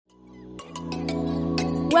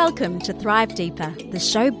Welcome to Thrive Deeper, the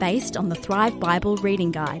show based on the Thrive Bible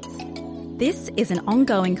reading guides. This is an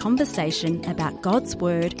ongoing conversation about God's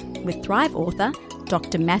Word with Thrive author,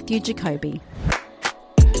 Dr. Matthew Jacoby.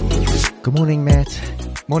 Good morning, Matt.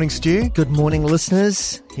 Morning, Stu. Good morning,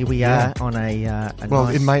 listeners. Here we are on a well,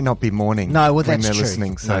 nice... it may not be morning. No, well, when that's they're true.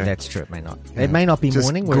 listening. So. No, that's true. It may not. Yeah. It may not be Just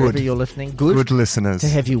morning wherever good. you're listening. Good listeners to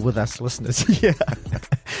have you with us, listeners.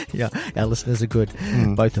 Yeah, our listeners are good,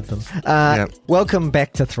 both of them. Welcome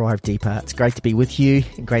back to Thrive Deeper. It's great to be with you.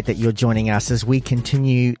 Great that you're joining us as we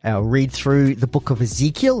continue our read through the book of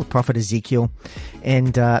Ezekiel, the prophet Ezekiel.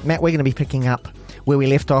 And Matt, we're going to be picking up where we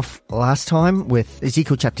left off last time with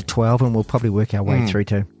Ezekiel chapter 12, and we'll probably work our way through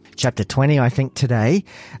to chapter 20, I think, today.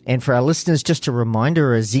 And for our listeners, just a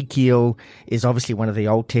reminder, Ezekiel is obviously one of the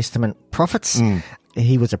Old Testament prophets.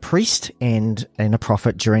 He was a priest and a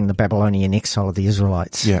prophet during the Babylonian exile of the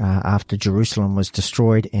Israelites after Jerusalem was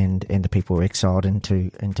destroyed and the people were exiled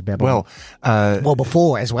into Babylon. Well,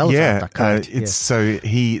 before as well as after. So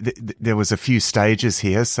there was a few stages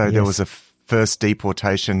here. So there was a first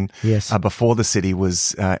deportation before the city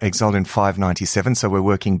was exiled in 597. So we're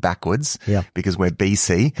working backwards because we're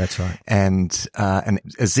BC. That's right. And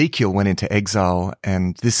Ezekiel went into exile,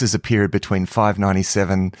 and this is a period between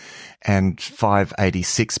 597 and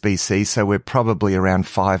 586 BC. So we're probably around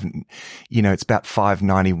it's about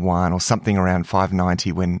 591 or something around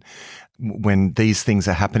 590 when these things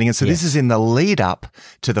are happening. And so this is in the lead up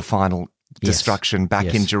to the final destruction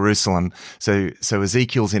back in Jerusalem. So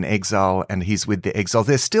Ezekiel's in exile and he's with the exiles.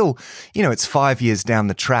 They're still, it's 5 years down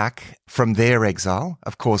the track from their exile.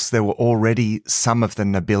 Of course, there were already some of the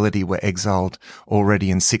nobility were exiled already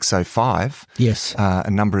in 605. Yes. A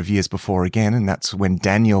number of years before again. And that's when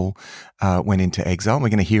Daniel went into exile. We're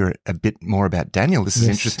going to hear a bit more about Daniel. This is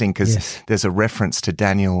interesting because there's a reference to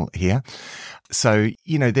Daniel here. So,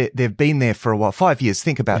 they've been there for a while. 5 years.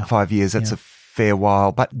 Think about 5 years. That's a fair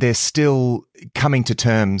while, but they're still coming to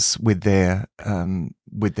terms with their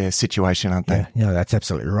situation, aren't they? Yeah, that's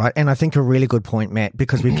absolutely right. And I think a really good point, Matt,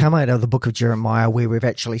 because we've come out of the book of Jeremiah where we've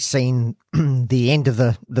actually seen the end of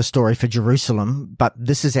the story for Jerusalem, but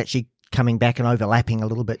this is actually coming back and overlapping a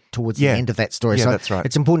little bit towards the end of that story. Yeah, so that's right.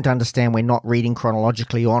 It's important to understand we're not reading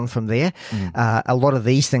chronologically on from there. A lot of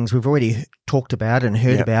these things we've already talked about and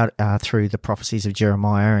heard about through the prophecies of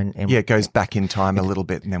Jeremiah. And it goes back in time a little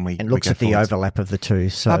bit and then we looks at the overlap of the two.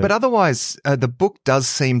 So, but otherwise, the book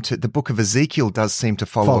of Ezekiel does seem to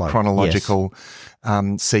follow a chronological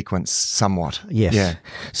sequence somewhat. Yes. Yeah.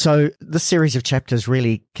 So this series of chapters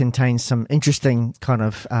really contains some interesting kind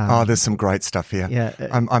of... there's some great stuff here. Yeah.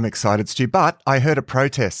 I'm excited, Stu. But I heard a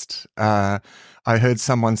protest. I heard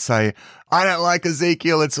someone say, I don't like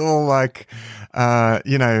Ezekiel. It's all like,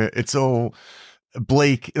 it's all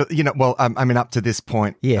bleak. Up to this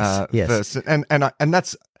point. Yes. First. And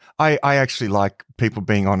that's, I actually like people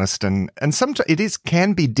being honest and sometimes it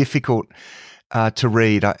can be difficult to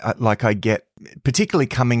read. I get, particularly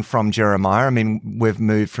coming from Jeremiah. I mean, we've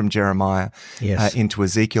moved from Jeremiah into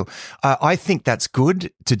Ezekiel. I think that's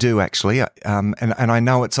good to do, actually. And I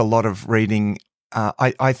know it's a lot of reading.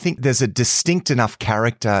 I think there's a distinct enough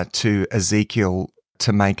character to Ezekiel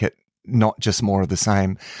to make it not just more of the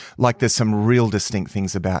same. Like there's some real distinct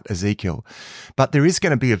things about Ezekiel. But there is going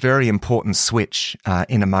to be a very important switch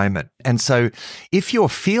in a moment. And so if you're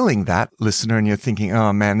feeling that, listener, and you're thinking,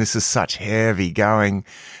 oh man, this is such heavy going,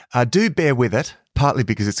 do bear with it. Partly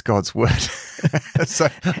because it's God's word. So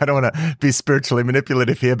I don't want to be spiritually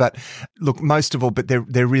manipulative here, but look, most of all, but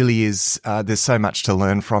there really is, there's so much to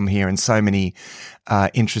learn from here and so many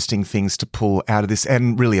interesting things to pull out of this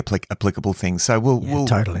and really applicable things. So we'll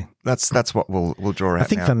totally. That's what we'll draw out. I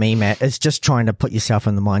think now. For me, Matt, it's just trying to put yourself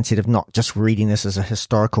in the mindset of not just reading this as a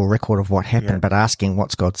historical record of what happened, but asking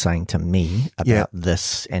what's God saying to me about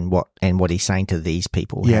this and what He's saying to these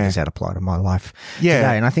people. How does that apply to my life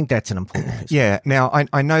today? And I think that's an important piece. Yeah. Now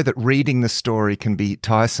I know that reading the story can be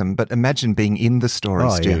tiresome, but imagine being in the story,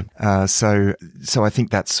 Stu. So I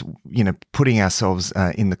think that's putting ourselves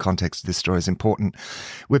in the context of this story is important.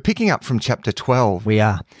 We're picking up from chapter 12. We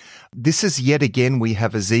are. This is yet again, we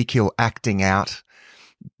have Ezekiel acting out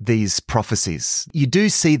these prophecies. You do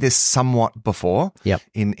see this somewhat before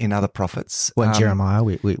in other prophets. Well, Jeremiah,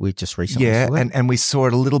 we just recently saw that. And we saw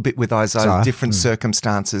it a little bit with Isaiah, different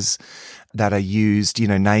circumstances that are used,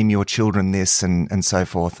 name your children this and so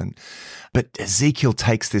forth. But Ezekiel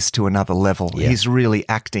takes this to another level. Yeah. He's really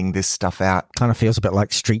acting this stuff out. Kind of feels a bit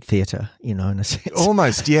like street theatre, in a sense.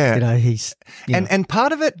 Almost, yeah. He's... And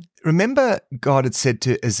part of it, remember God had said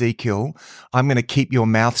to Ezekiel, I'm going to keep your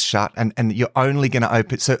mouth shut and you're only going to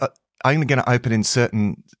open... So I'm only going to open in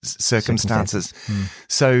certain circumstances.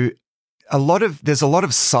 So there's a lot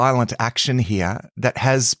of silent action here that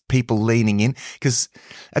has people leaning in, because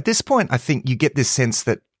at this point, I think you get this sense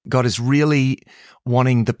that God is really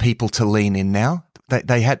wanting the people to lean in now.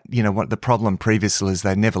 They had, what the problem previously is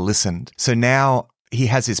they never listened. So now he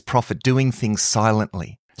has his prophet doing things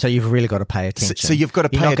silently. So you've really got to pay attention. So you've got to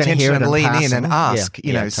pay attention and lean in and ask,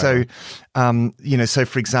 totally. So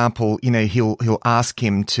for example, he'll ask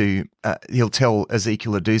him to, he'll tell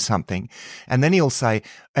Ezekiel to do something, and then he'll say,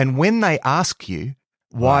 and when they ask you,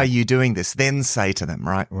 why are you doing this? Then say to them,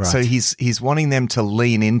 right? So he's wanting them to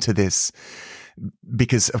lean into this,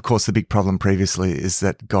 because of course the big problem previously is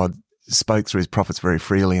that God spoke through his prophets very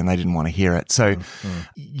freely and they didn't want to hear it. So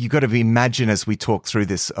you got to imagine, as we talk through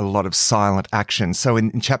this, a lot of silent action. So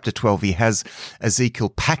in chapter 12, he has Ezekiel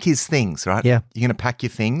pack his things, right? Yeah. You're going to pack your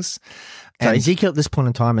things. So Ezekiel at this point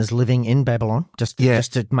in time is living in Babylon, just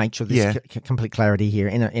to make sure there's complete clarity here,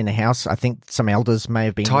 in a house. I think some elders may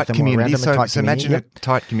have been tight with them community. Around them, So imagine a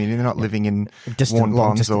tight community. They're not living in worn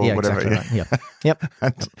bonds or whatever. Exactly right.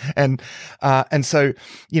 Yep. And so,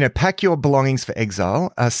 pack your belongings for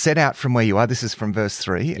exile, set out from where you are. This is from verse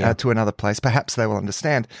 3 to another place. Perhaps they will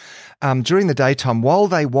understand. During the daytime, while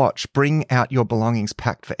they watch, bring out your belongings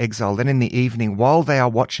packed for exile. Then in the evening, while they are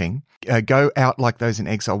watching, go out like those in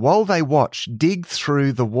exile. While they watch, dig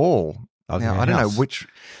through the wall. Now, I don't know which.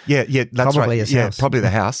 Yeah, that's probably right. House. Probably the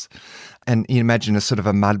house. And you imagine a sort of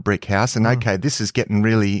a mud brick house. And okay, this is getting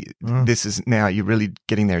really, this is now you're really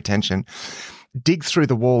getting their attention. Dig through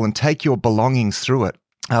the wall and take your belongings through it.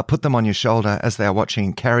 Put them on your shoulder as they are watching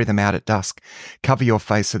and carry them out at dusk. Cover your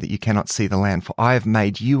face so that you cannot see the land, for I have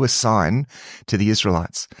made you a sign to the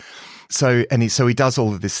Israelites. So he does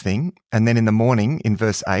all of this thing. And then in the morning, in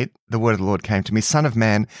verse 8, the word of the Lord came to me, Son of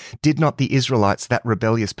man, did not the Israelites, that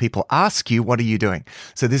rebellious people, ask you, what are you doing?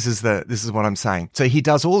 So this is what I'm saying. So he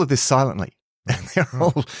does all of this silently.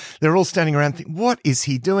 And they're all standing around thinking, what is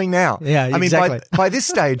he doing now? Yeah, exactly. I mean, by this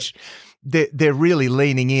stage, they're really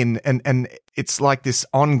leaning in, and it's like this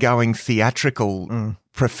ongoing theatrical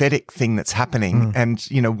prophetic thing that's happening. And,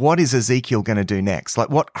 what is Ezekiel going to do next?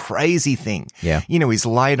 Like, what crazy thing? Yeah. He's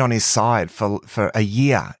laid on his side for a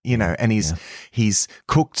year, and he's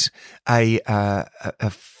cooked a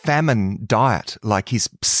famine diet. Like, he's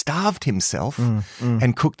starved himself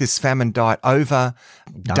and cooked this famine diet over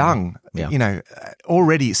dung.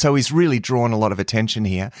 Already. So he's really drawn a lot of attention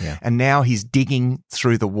here. Yeah. And now he's digging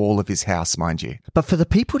through the wall of his house, mind you. But for the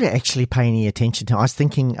people to actually pay any attention to, I was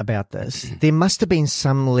thinking about this, there must have been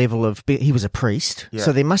some level of, he was a priest,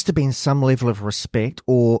 so there must have been some level of respect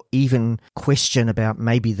or even question about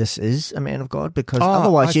maybe this is a man of God, because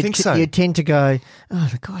otherwise you'd tend to go,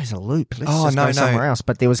 the guy's a loop, let's go somewhere else.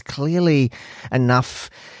 But there was clearly enough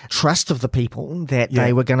trust of the people that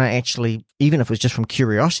they were going to actually, even if it was just from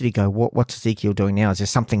curiosity, go, what's Ezekiel doing now? Is there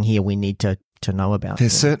something here we need to know about? There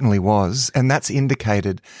certainly was. And that's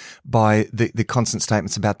indicated by the constant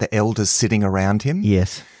statements about the elders sitting around him.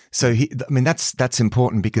 Yes. So that's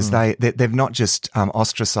important, because they've not just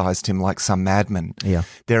ostracized him like some madman. Yeah,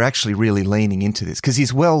 they're actually really leaning into this, because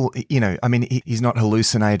he's he's not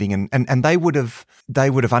hallucinating, and they would have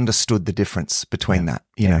understood the difference between that.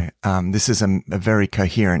 This is a very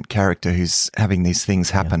coherent character who's having these things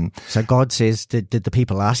happen. Yeah. So God says, did the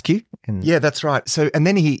people ask you? Yeah, that's right. So, and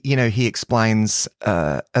then he explains,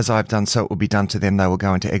 as I've done, so it will be done to them. They will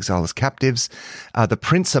go into exile as captives. The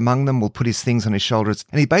prince among them will put his things on his shoulders,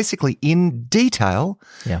 and he basically in detail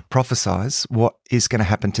prophesies what is going to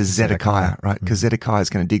happen to Zedekiah, right? Because Zedekiah is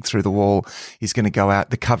going to dig through the wall. He's going to go out,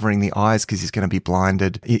 covering the eyes, because he's going to be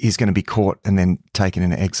blinded. He's going to be caught and then taken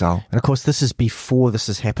into exile. And of course, this is before this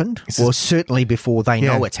has happened, or certainly before they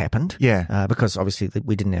know it's happened. Yeah. Because obviously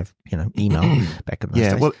we didn't have, email back in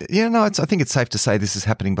those days. Well, I think it's safe to say this is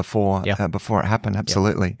happening before it happened.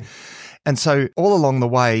 Absolutely. Yeah. And so all along the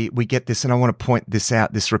way, we get this, and I want to point this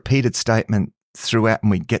out, this repeated statement throughout, and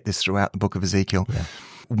we get this throughout the book of Ezekiel. Yeah.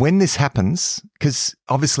 When this happens, because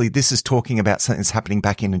obviously this is talking about something that's happening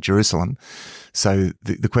back in Jerusalem. So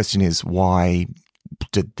the question is, why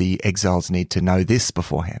did the exiles need to know this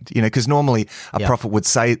beforehand? Because normally a prophet would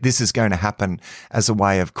say this is going to happen as a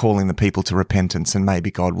way of calling the people to repentance, and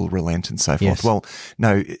maybe God will relent and so forth. Yes. Well,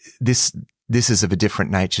 no, this is of a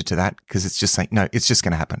different nature to that, because it's just saying, no, it's just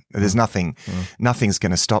going to happen. There's nothing's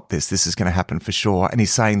going to stop this. This is going to happen for sure. And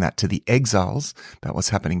he's saying that to the exiles about what's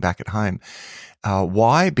happening back at home.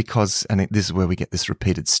 Why? Because, and this is where we get this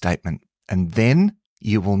repeated statement, and then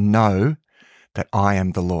you will know that I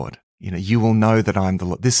am the Lord. You will know that I am the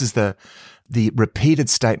Lord. This is the repeated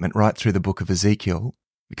statement right through the book of Ezekiel,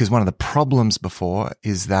 because one of the problems before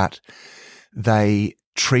is that they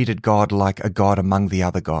treated God like a god among the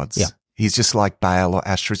other gods. Yeah. He's just like Baal or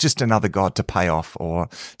Asherah. It's just another god to pay off or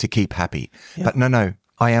to keep happy. Yep. But no.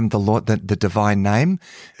 I am the Lord, the divine name.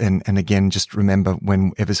 And again, just remember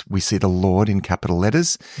whenever we see the Lord in capital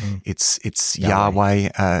letters, it's Yahweh.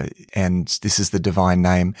 And this is the divine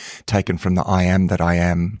name taken from the I am that I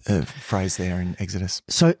am phrase there in Exodus.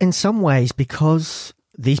 So in some ways, because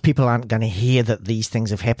these people aren't going to hear that these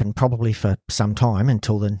things have happened probably for some time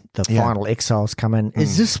until the final exiles come in,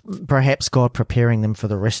 is this perhaps God preparing them for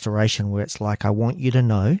the restoration where it's like, I want you to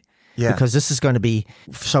know, because this is going to be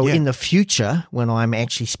in the future when I'm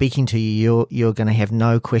actually speaking to you, you're going to have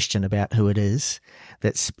no question about who it is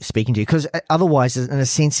that's speaking to you. Because otherwise, in a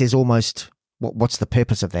sense, there's almost what's the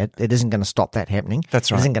purpose of that? It isn't going to stop that happening.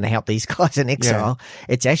 That's right. It isn't going to help these guys in exile. Yeah.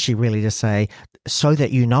 It's actually really to say, so that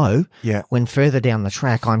you know, when further down the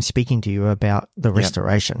track I'm speaking to you about the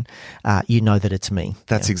restoration, you know that it's me.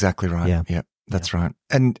 That's exactly right. Yeah, that's right.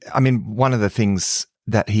 And I mean, one of the things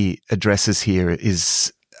that he addresses here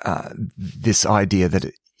is this idea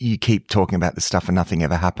that you keep talking about this stuff and nothing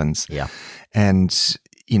ever happens. Yeah. And,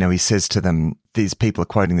 you know, he says to them, these people are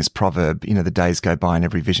quoting this proverb, you know, the days go by and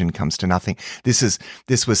every vision comes to nothing. This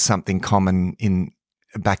was something common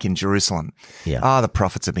back in Jerusalem. Yeah. The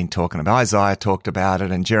prophets have been talking about, Isaiah talked about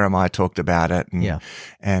it and Jeremiah talked about it.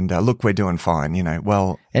 And, look, we're doing fine, you know,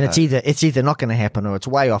 well. And it's either not going to happen or it's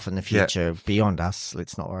way off in the future beyond us.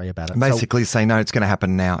 Let's not worry about it. Basically say, no, it's going to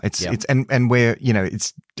happen now. And where, you know,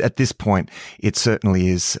 it's at this point, it certainly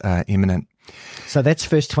is imminent. So that's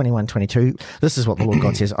verse 21, 22. This is what the Lord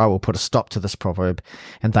God says, I will put a stop to this proverb,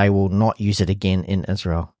 and they will not use it again in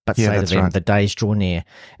Israel. But say to them, the days draw near,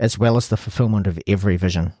 as well as the fulfillment of every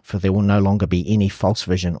vision, for there will no longer be any false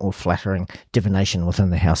vision or flattering divination within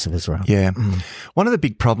the house of Israel. Yeah. One of the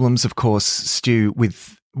big problems, of course, Stu,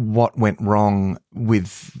 with what went wrong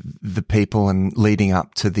with the people and leading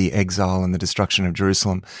up to the exile and the destruction of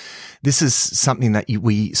Jerusalem. This is something that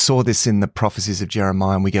we saw this in the prophecies of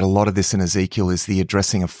Jeremiah, and we get a lot of this in Ezekiel, is the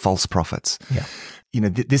addressing of false prophets. Yeah. You know,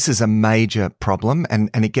 this is a major problem, and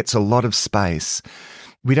it gets a lot of space.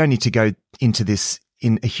 We don't need to go into this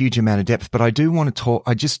in a huge amount of depth, but I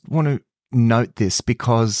just want to note this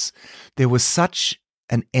because there was such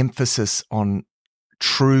an emphasis on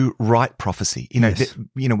true, right prophecy. You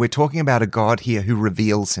know, we're talking about a God here who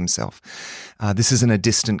reveals himself. This isn't a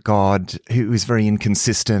distant God who is very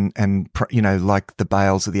inconsistent and, you know, like the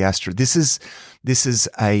Baals or the Asherah. This is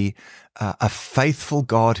a faithful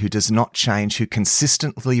God who does not change, who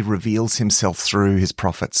consistently reveals himself through his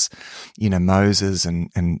prophets, you know, Moses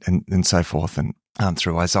and so forth, and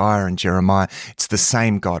through Isaiah and Jeremiah. It's the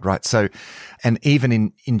same God, right? So, and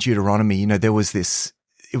even in Deuteronomy, you know, there was this.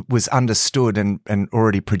 It was understood and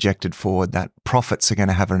already projected forward that prophets are going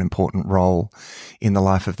to have an important role in the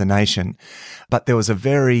life of the nation. But there was a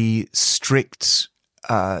very strict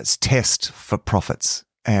test for prophets.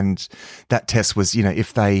 And that test was, you know,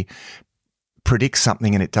 if they predict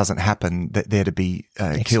something and it doesn't happen, that they're to be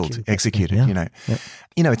executed, you know. Yeah.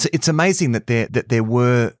 You know, it's amazing that there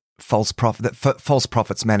were false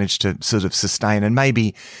prophets managed to sort of sustain, and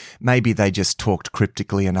maybe they just talked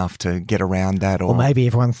cryptically enough to get around that, or maybe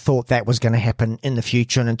everyone thought that was going to happen in the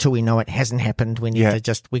future, and until we know it hasn't happened, we need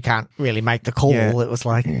to we can't really make the call. It was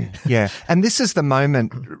like, and this is the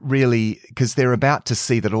moment really, because they're about to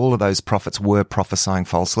see that all of those prophets were prophesying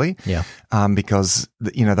falsely, because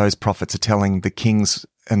you know those prophets are telling the kings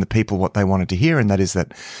and the people what they wanted to hear, and that is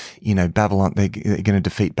that, you know, Babylon, they're going to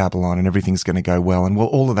defeat Babylon and everything's going to go well, and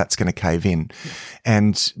all of that's going to cave in.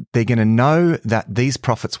 And they're going to know that these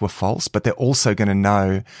prophets were false, but they're also going to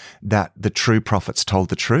know that the true prophets told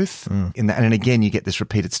the truth. And again, you get this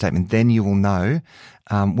repeated statement, then you will know,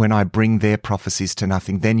 when I bring their prophecies to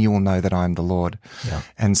nothing, then you will know that I am the Lord. Yeah.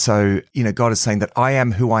 And so, you know, God is saying that I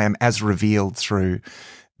am who I am as revealed through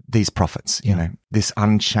these prophets, you know, this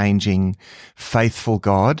unchanging, faithful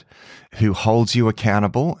God who holds you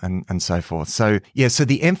accountable and so forth. So, so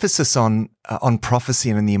the emphasis on prophecy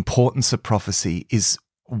and the importance of prophecy is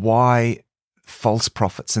why false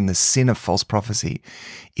prophets and the sin of false prophecy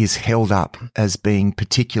is held up as being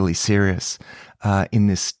particularly serious in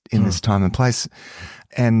this time and place.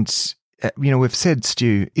 And, you know, we've said,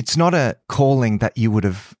 Stu, it's not a calling that you would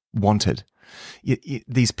have wanted.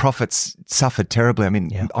 These prophets suffered terribly. I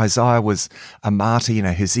mean, Isaiah was a martyr. You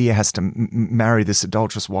know, Hosea has to marry this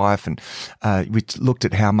adulterous wife, and we looked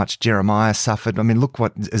at how much Jeremiah suffered. I mean, look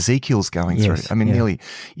what Ezekiel's going through. I mean, nearly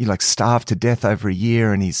starved to death over a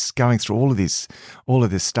year, and he's going through all of this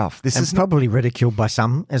stuff. This is probably ridiculed by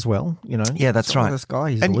some as well. You know, that's right. This guy,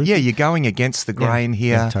 you're going against the grain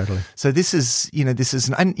here. Yeah, totally. So this is,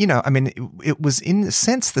 and you know, I mean, it was in a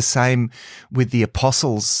sense the same with the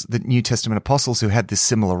apostles, the New Testament apostles who had this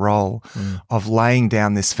similar role of laying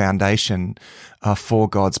down this foundation for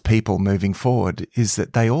God's people moving forward, is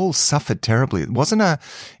that they all suffered terribly. It wasn't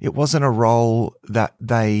a role that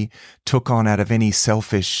they took on out of any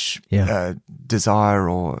selfish desire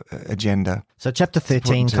or agenda. So chapter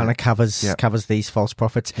 13 kind of covers these false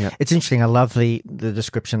prophets. Yeah. It's interesting. I love the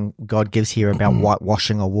description God gives here about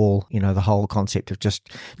whitewashing a wall, the whole concept of just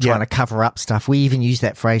trying to cover up stuff. We even use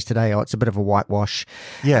that phrase today, it's a bit of a whitewash,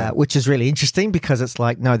 which is really interesting because it's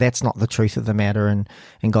like, no, that's not the truth of the matter. And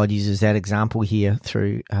God uses that example here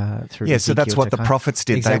through Ezekiel. So that's what the prophets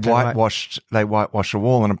did. Exactly, they whitewashed a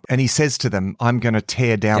wall, and he says to them, I'm going to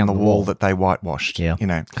tear down the wall that they whitewashed. Yeah.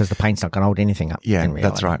 Because the paint's not going to hold anything up. Yeah,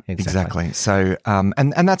 that's right. Exactly. So,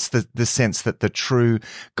 and that's the sense that the true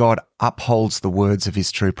God upholds the words of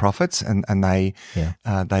his true prophets, and they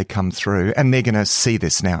come through, and they're going to see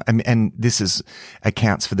this now. And this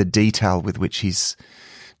accounts for the detail with which he's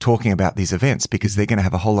talking about these events, because they're going to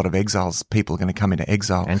have a whole lot of exiles. People are going to come into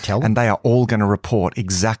exile, and they are all going to report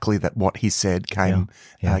exactly that what he said came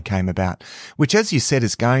about, which, as you said,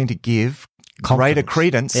 is going to give greater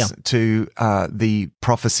credence to the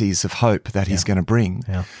prophecies of hope that he's going to bring.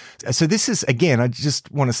 Yeah. So this is, again, I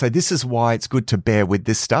just want to say, this is why it's good to bear with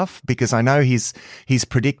this stuff, because I know he's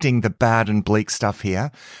predicting the bad and bleak stuff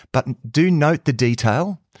here, but do note the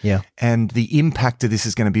detail. Yeah. And the impact of this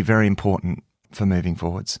is going to be very important for moving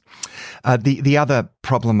forwards. The other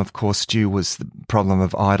problem, of course, Stu, was the problem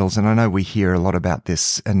of idols. And I know we hear a lot about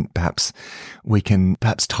this, and perhaps we can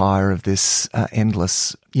tire of this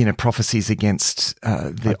endless, prophecies against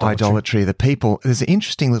the idolatry of the people. There's an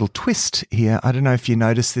interesting little twist here. I don't know if you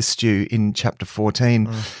noticed this, Stu, in chapter 14,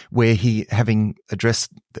 where he, having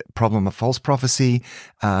addressed the problem of false prophecy,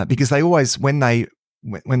 because they always, when the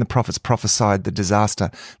prophets prophesied the disaster,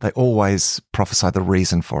 they always prophesied the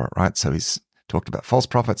reason for it, right? So he's talked about false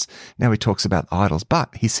prophets. Now he talks about idols.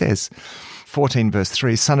 But he says, 14 verse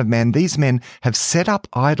 3, Son of man, these men have set up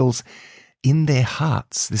idols in their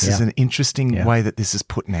hearts. This is an interesting way that this is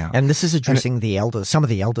put now. And this is addressing the elders, some of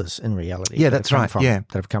the elders in reality. Yeah, that's right. That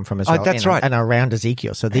have come from Israel. That's right. And around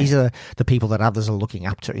Ezekiel. So these are the people that others are looking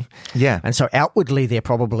up to. Yeah. And so outwardly they're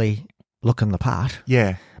probably looking the part.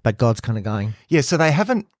 Yeah. But God's kind of going. Yeah, so they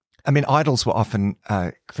haven't, idols were often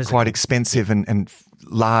quite expensive and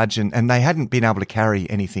large, and they hadn't been able to carry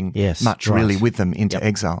anything really with them into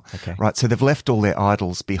exile. Okay. Right. So they've left all their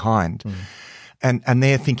idols behind. And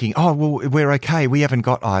they're thinking, oh, well, we're okay. We haven't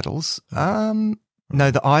got idols. No,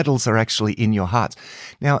 the idols are actually in your hearts.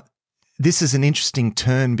 Now, this is an interesting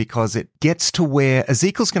turn because it gets to where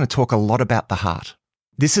Ezekiel's going to talk a lot about the heart.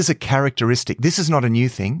 This is a characteristic. This is not a new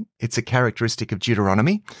thing. It's a characteristic of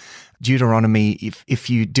Deuteronomy. Deuteronomy, if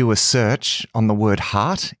you do a search on the word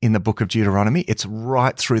heart in the book of Deuteronomy, it's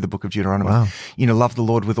right through the book of Deuteronomy. Wow. Love the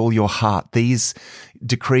Lord with all your heart. These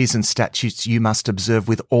decrees and statutes you must observe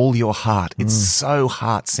with all your heart. It's so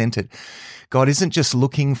heart-centered. God isn't just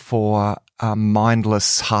looking for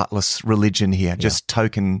mindless, heartless religion here, just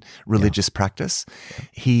token religious practice.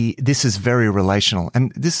 This is very relational.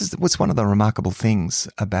 And this is what's one of the remarkable things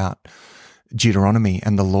about Deuteronomy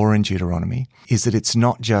and the law in Deuteronomy, is that it's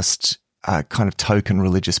not just a kind of token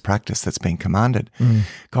religious practice that's being commanded.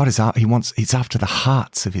 God is he's after the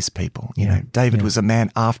hearts of his people. David was a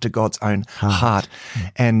man after God's own heart.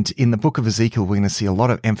 And in the book of Ezekiel, we're going to see a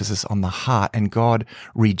lot of emphasis on the heart and God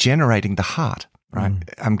regenerating the heart. Right.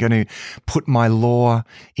 I'm going to put my law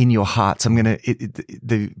in your hearts.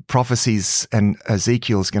 The prophecies, and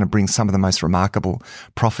Ezekiel is going to bring some of the most remarkable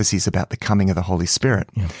prophecies about the coming of the Holy Spirit.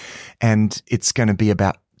 Yeah. And he's going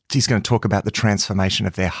to talk about the transformation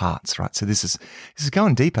of their hearts, right? So this is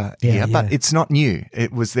going deeper here, but it's not new.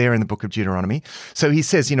 It was there in the book of Deuteronomy. So he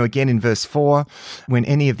says, again in verse 4, when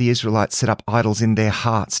any of the Israelites set up idols in their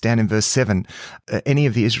hearts, down in verse 7, any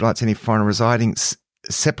of the Israelites, any foreigner residing,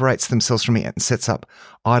 separates themselves from me and sets up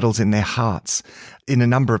idols in their hearts. In a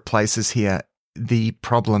number of places here, the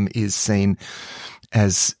problem is seen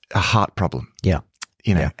as a heart problem. Yeah.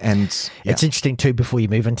 And it's interesting too, before you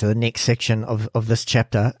move into the next section of this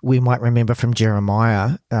chapter, we might remember from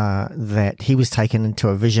Jeremiah that he was taken into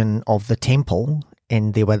a vision of the temple,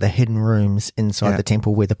 and there were the hidden rooms inside the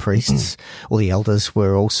temple where the priests or the elders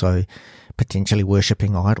were also potentially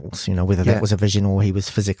worshipping idols, whether that was a vision or he was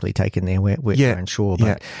physically taken there, we're unsure,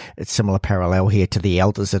 but it's similar parallel here to the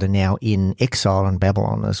elders that are now in exile in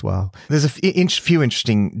Babylon as well. There's a few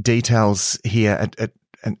interesting details here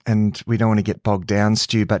and we don't want to get bogged down,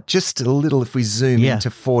 Stu, but just a little, if we zoom into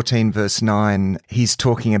 14 verse 9, he's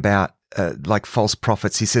talking about like false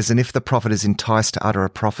prophets. He says, and if the prophet is enticed to utter a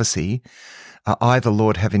prophecy, I, the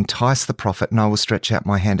Lord, have enticed the prophet, and I will stretch out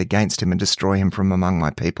my hand against him and destroy him from among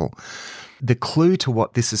my people. the clue to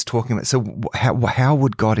what this is talking about. So how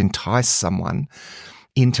would God entice someone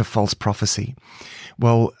into false prophecy?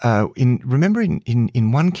 Well, remember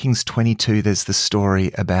in 1 Kings 22, there's the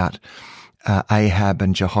story about Ahab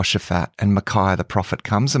and Jehoshaphat, and Micaiah the prophet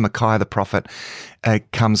comes, and Micaiah the prophet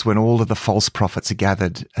comes when all of the false prophets are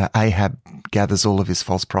gathered. Ahab gathers all of his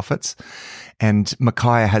false prophets, and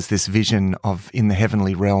Micaiah has this vision of, in the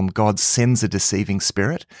heavenly realm, God sends a deceiving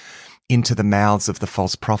spirit into the mouths of the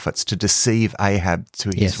false prophets to deceive Ahab to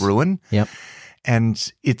his ruin. Yep.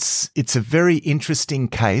 And it's a very interesting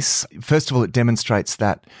case. First of all, it demonstrates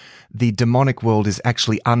that the demonic world is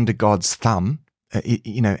actually under God's thumb.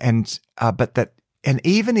 Even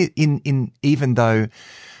though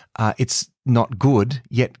it's not good,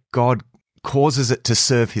 yet God causes it to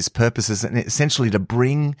serve His purposes and essentially to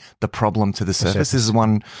bring the problem to the surface. This is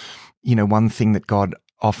one thing that God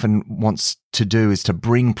often wants to do, is to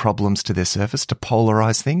bring problems to their surface, to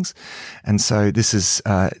polarize things. And so this is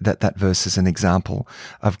that verse is an example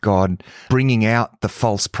of God bringing out the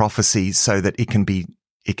false prophecies so that it can be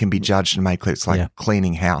judged and made clear. It's like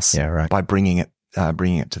cleaning house by bringing it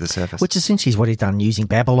to the surface. Which essentially is what He's done using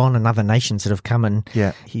Babylon and other nations that have come, and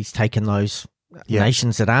He's taken those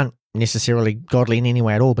nations that aren't necessarily godly in any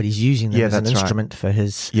way at all, but He's using them as an instrument for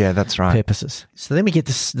His purposes. So then we get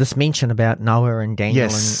this mention about Noah and Daniel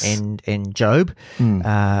and Job,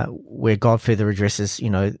 where God further addresses,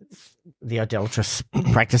 the idolatrous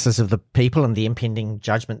practices of the people and the impending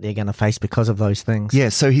judgment they're going to face because of those things. Yeah,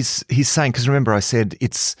 so he's saying, because remember I said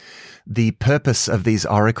it's the purpose of these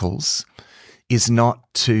oracles is not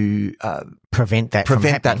to prevent that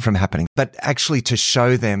from happening, but actually to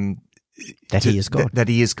show them that He is God. That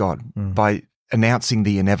He is God by announcing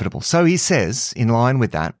the inevitable. So He says, in line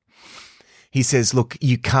with that, He says, look,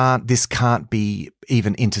 this can't be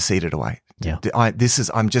even interceded away. Yeah.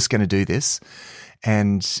 I'm just going to do this,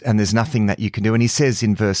 and there's nothing that you can do. And He says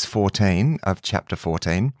in verse 14 of chapter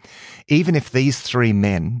 14, even if these three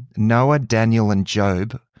men, Noah, Daniel, and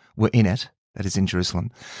Job, were in it, that is in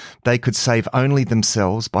Jerusalem, they could save only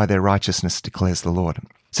themselves by their righteousness, declares the Lord.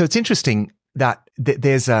 So it's interesting that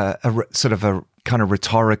there's a sort of a kind of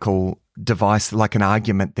rhetorical device, like an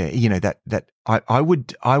argument there, that I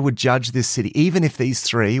would judge this city, even if these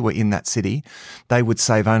three were in that city, they would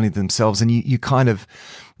save only themselves. And you kind of,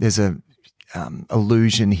 there's a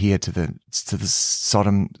allusion here to the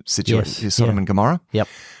Sodom situation, Sodom and Gomorrah. Yep.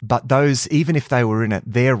 But those, even if they were in it,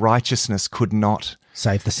 their righteousness could not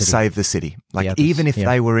save the city. Like even if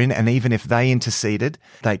they were in, and even if they interceded,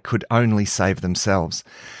 they could only save themselves.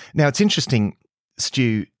 Now it's interesting,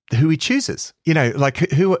 Stu, who He chooses. Like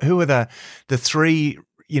who are the three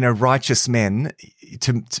righteous men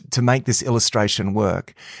to make this illustration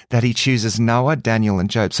work, that He chooses Noah, Daniel, and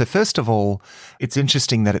Job. So first of all, it's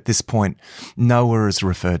interesting that at this point Noah is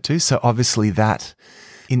referred to. So obviously that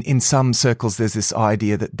in some circles there's this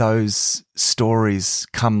idea that those stories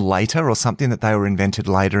come later, or something, that they were invented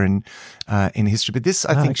later in history. But this,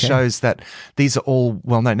 I think, shows that these are all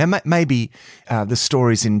well known. Now maybe the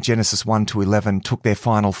stories in Genesis 1 to 11 took their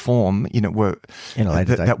final form, were in a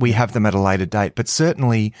later date, that we have them at a later date. But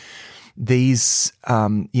certainly these,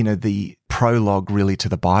 the prologue really to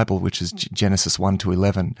the Bible, which is Genesis 1 to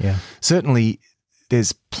 11, certainly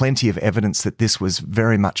there's plenty of evidence that this was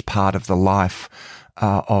very much part of the life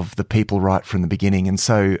of the people right from the beginning. And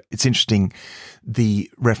so it's interesting, the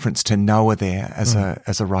reference to Noah there as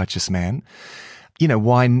a righteous man.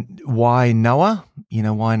 Why Noah?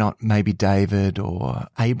 Why not maybe David or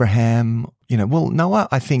Abraham? Well, Noah,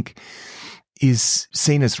 I think, is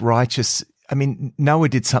seen as righteous. I mean, Noah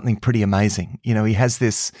did something pretty amazing. He has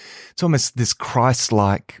it's almost this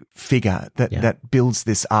Christ-like figure that builds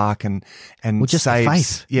this ark and just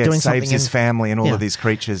saves, faith, saves his family and all of these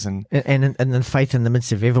creatures, and then faith in the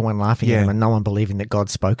midst of everyone laughing at him and no one believing that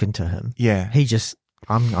God's spoken to him. Yeah, he just,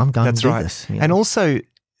 I'm going to do this. And also,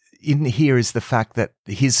 in here is the fact that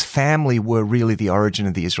his family were really the origin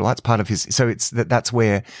of the Israelites, part of his. So it's that's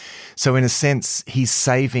where. So in a sense, he's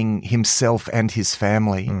saving himself and his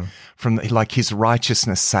family from, like, his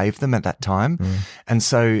righteousness saved them at that time. And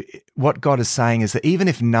so what God is saying is that even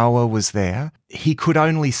if Noah was there, he could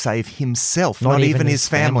only save himself, not even his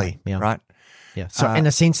family. Right? Yeah. So in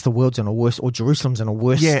a sense, the world's in a worse, or Jerusalem's in a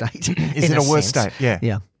worse state. Is in a worse state. Yeah.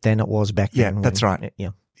 Yeah. Than it was back then. Yeah, that's right.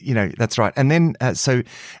 Yeah. That's right. And then,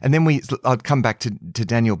 I'd come back to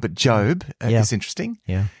Daniel, but Job is interesting,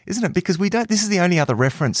 isn't it? Because this is the only other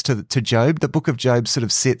reference to Job. The book of Job sort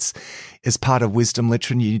of sits as part of wisdom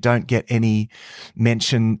literature, and you don't get any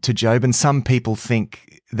mention to Job. And some people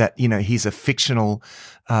think that, he's a fictional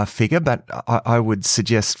figure, but I would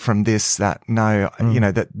suggest from this that no,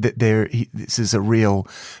 that this is a real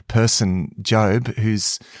person, Job,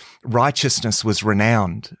 whose righteousness was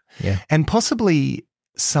renowned. Yeah. And possibly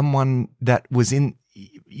someone that was in,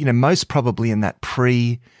 most probably in that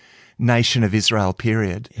pre-nation of Israel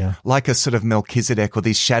period, like a sort of Melchizedek or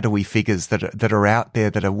these shadowy figures that are out there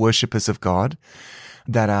that are worshippers of God,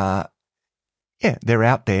 that are, they're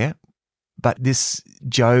out there. But this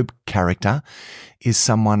Job character is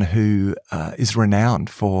someone who is renowned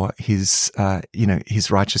for his, his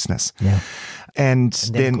righteousness. Yeah. And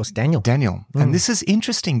then, of course, Daniel. And this is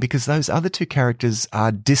interesting because those other two characters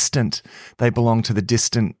are distant. They belong to the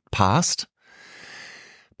distant past.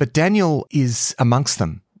 But Daniel is amongst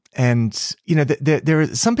them. And, there are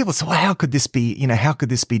some people say, well, how could this be, how could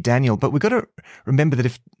this be Daniel? But we've got to remember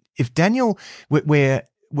that if Daniel,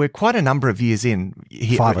 we're quite a number of years in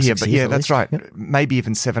here, 5 or 6 but years, that's right. Yep. Maybe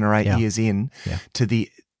even 7 or 8 years in to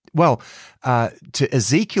to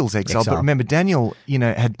Ezekiel's exile. But remember, Daniel,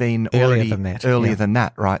 had been earlier than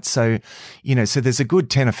that, right? So, so there's a good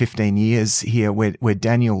 10 or 15 years here where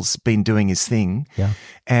Daniel's been doing his thing. Yeah.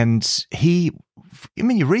 And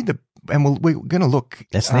you read we're going to look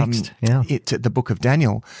that's next. At the book of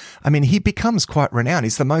Daniel. I mean, he becomes quite renowned.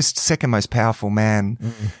 He's the second most powerful man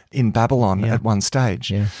in Babylon at one stage.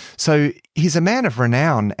 Yeah. So he's a man of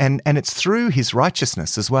renown, and it's through his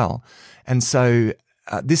righteousness as well. And so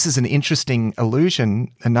this is an interesting allusion,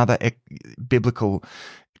 another biblical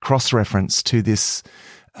cross-reference to this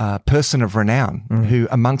person of renown who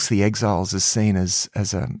amongst the exiles is seen as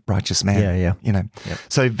a righteous man.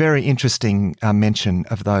 So very interesting mention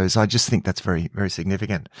of those. I just think that's very, very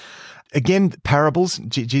significant. Again, parables.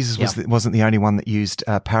 Jesus wasn't the only one that used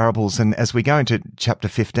parables. And as we go into chapter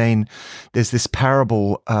 15, there's this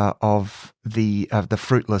parable of the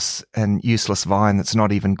fruitless and useless vine that's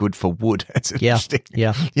not even good for wood. It's interesting.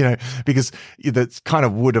 Because the kind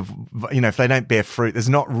of wood of, if they don't bear fruit, there's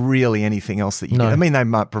not really anything else that you can. I mean, they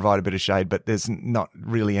might provide a bit of shade, but there's not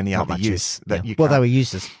really any other use that you can. Well, they were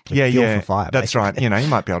used as fuel for fire. That's right. You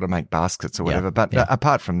might be able to make baskets or whatever, but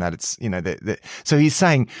apart from that, it's, so he's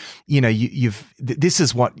saying, this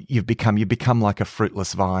is what you've become. You become like a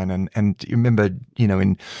fruitless vine. And you remember,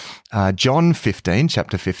 in John 15,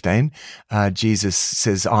 chapter 15, Jesus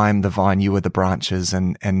says, I am the vine, you are the branches.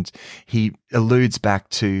 And he alludes back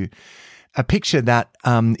to a picture that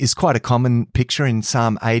is quite a common picture. In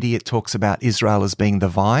Psalm 80, it talks about Israel as being the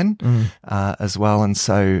vine as well. And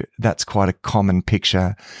so that's quite a common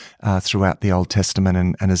picture throughout the Old Testament,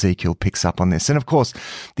 and Ezekiel picks up on this. And of course,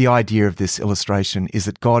 the idea of this illustration is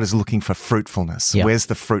that God is looking for fruitfulness. Yeah. Where's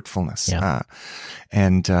the fruitfulness? Yeah.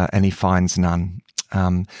 And he finds none.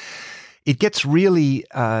 It gets really,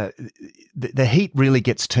 the heat really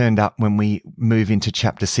gets turned up when we move into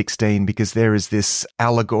chapter 16, because there is this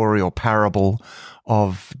allegory or parable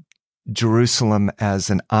of Jerusalem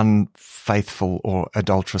as an unfaithful or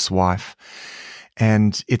adulterous wife.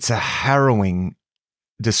 And it's a harrowing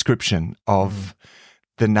description of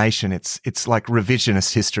the nation. It's like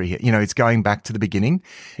revisionist history. It's going back to the beginning,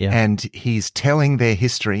 and he's telling their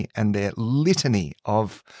history and their litany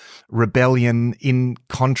of rebellion in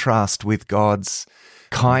contrast with God's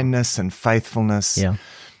kindness and faithfulness. Yeah.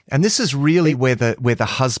 And this is really where the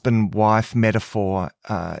husband-wife metaphor,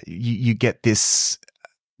 you get this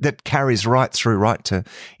that carries right to,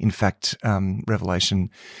 in fact, Revelation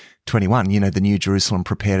 21, the New Jerusalem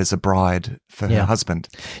prepared as a bride for her husband.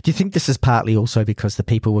 Do you think this is partly also because the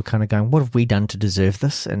people were kind of going, what have we done to deserve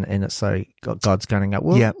this? And it's so God's going,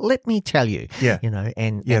 well, let me tell you,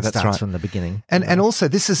 and that's starts right. from the beginning. And also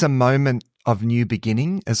this is a moment of new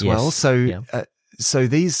beginning as well. So, so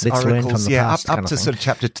these Let's oracles, up to sort of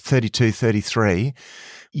chapter 32, 33,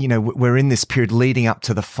 we're in this period leading up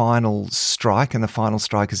to the final strike, and the final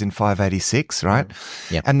strike is in 586, right?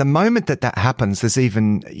 Yep. And the moment that happens, there's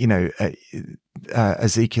even,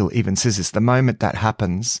 Ezekiel even says this, the moment that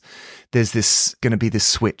happens, there's going to be this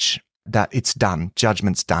switch that it's done,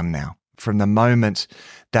 judgment's done now. From the moment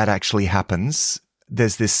that actually happens,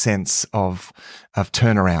 there's this sense of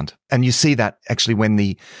turnaround. And you see that actually when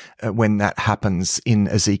that happens in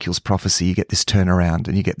Ezekiel's prophecy, you get this turnaround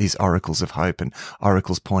and you get these oracles of hope and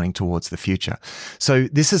oracles pointing towards the future. So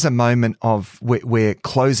this is a moment of we're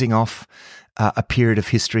closing off a period of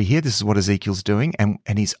history here. This is what Ezekiel's doing, and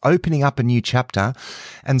he's opening up a new chapter.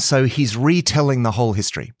 And so he's retelling the whole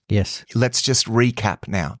history. Yes. Let's just recap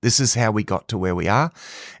now. This is how we got to where we are.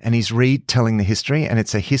 And he's retelling the history, and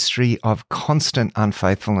it's a history of constant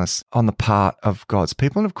unfaithfulness on the part of God's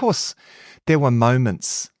people. And of course, there were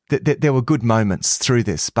moments, there were good moments through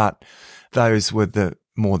this, but those were the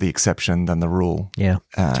more the exception than the rule. Yeah,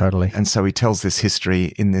 totally. And so he tells this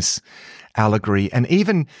history in this allegory, and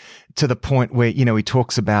even to the point where, he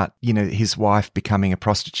talks about, his wife becoming a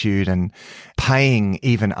prostitute and paying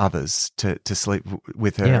even others to sleep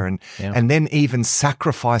with her, and then even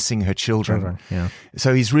sacrificing her children. Yeah.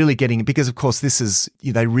 So he's really getting, because of course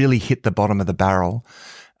they really hit the bottom of the barrel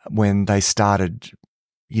when they started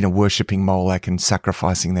worshipping Molech and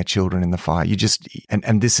sacrificing their children in the fire.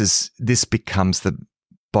 And this becomes the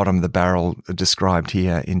bottom of the barrel described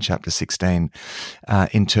here in chapter 16,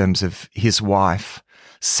 in terms of his wife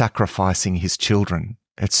sacrificing his children.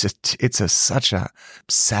 It's such a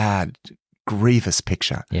sad, grievous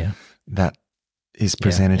picture that is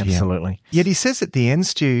presented here. Absolutely. Yet he says at the end,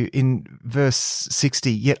 Stu, in verse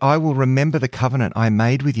 60, "Yet I will remember the covenant I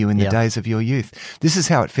made with you in the days of your youth." This is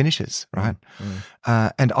how it finishes, right?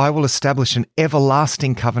 "And I will establish an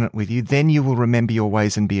everlasting covenant with you. Then you will remember your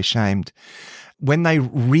ways and be ashamed." When they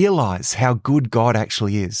realize how good God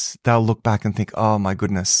actually is, they'll look back and think, "Oh my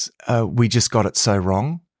goodness, we just got it so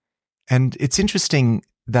wrong." And it's interesting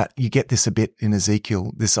that you get this a bit in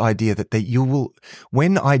Ezekiel, this idea that you will,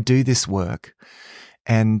 when I do this work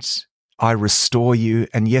and I restore you,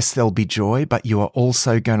 and yes, there'll be joy, but you are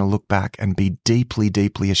also going to look back and be deeply,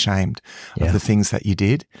 deeply ashamed of the things that you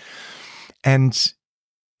did. And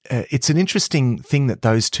it's an interesting thing that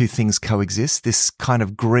those two things coexist, this kind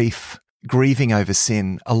of grieving over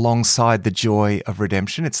sin alongside the joy of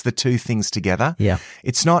redemption. It's the two things together. Yeah.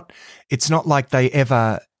 It's not like they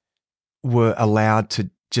ever were allowed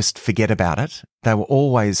to just forget about it. They were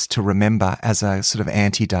always to remember as a sort of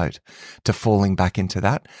antidote to falling back into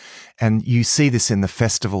that. And you see this in the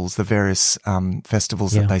festivals, the various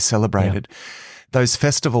festivals that they celebrated. Those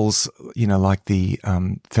festivals, like the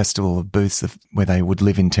Festival of Booths, where they would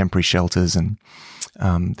live in temporary shelters, and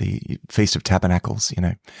the Feast of Tabernacles,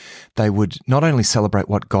 they would not only celebrate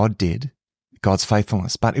what God did, God's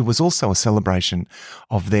faithfulness, but it was also a celebration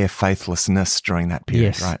of their faithlessness during that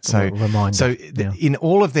period, right? So, in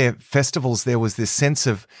all of their festivals, there was this sense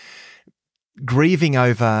of grieving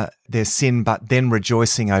over their sin, but then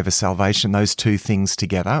rejoicing over salvation. Those two things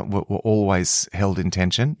together were always held in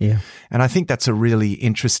tension. Yeah. And I think that's a really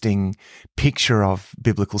interesting picture of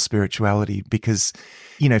biblical spirituality, because,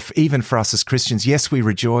 even for us as Christians, yes, we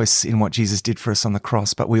rejoice in what Jesus did for us on the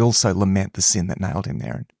cross, but we also lament the sin that nailed him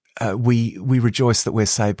there. We rejoice that we're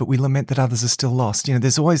saved, but we lament that others are still lost.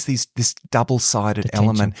 There's always this double-sided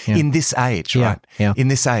element in this age, right? Yeah. In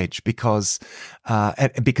this age, because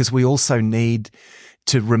we also need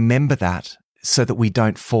to remember that, so that we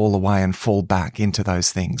don't fall away and fall back into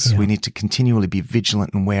those things. Yeah. We need to continually be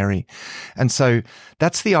vigilant and wary. And so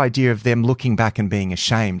that's the idea of them looking back and being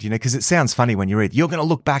ashamed, because it sounds funny when you read, you're going to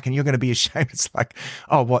look back and you're going to be ashamed. It's like,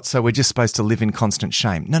 oh, what? So we're just supposed to live in constant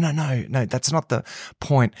shame. No. That's not the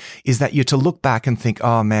point, is that you're to look back and think,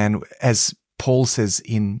 oh man, as Paul says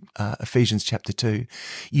in Ephesians chapter 2,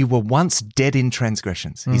 you were once dead in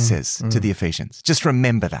transgressions, he says to the Ephesians. Just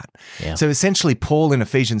remember that. Yeah. So essentially, Paul in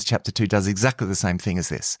Ephesians chapter 2 does exactly the same thing as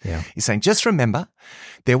this. Yeah. He's saying, just remember,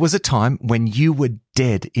 there was a time when you were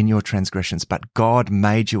dead in your transgressions, but God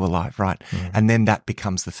made you alive, right? And then that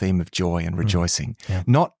becomes the theme of joy and rejoicing. Yeah.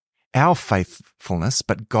 Not our faithfulness,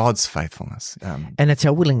 but God's faithfulness. And it's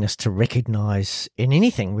our willingness to recognize in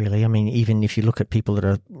anything, really. I mean, even if you look at people that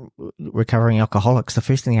are recovering alcoholics, the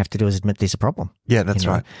first thing you have to do is admit there's a problem. Yeah, that's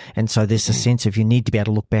right. And so there's a sense of you need to be able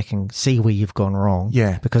to look back and see where you've gone wrong.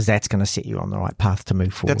 Yeah. Because that's going to set you on the right path to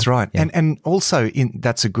move forward. That's right. Yeah. And also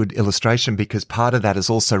that's a good illustration, because part of that is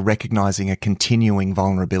also recognizing a continuing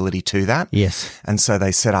vulnerability to that. Yes. And so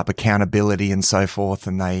they set up accountability and so forth,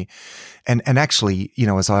 and And actually,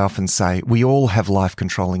 as I often say, we all have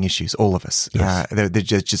life-controlling issues, all of us. Yes. They're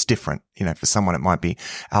just different. For someone it might be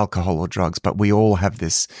alcohol or drugs, but we all have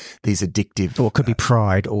these addictive... Or it could be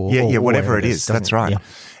pride or... whatever it is. That's right. Yeah.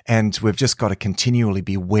 And we've just got to continually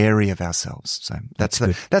be wary of ourselves. So that's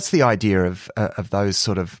the idea of those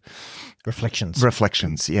sort of...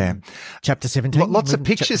 Reflections, yeah. Chapter 17. Lots of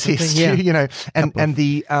pictures here, Stu, and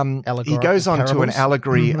he goes on to an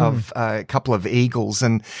allegory of a couple of eagles,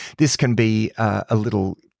 and this can be a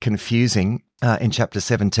little confusing in chapter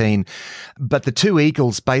 17. But the two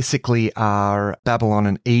eagles basically are Babylon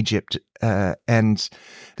and Egypt, and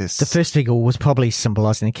this... The first eagle was probably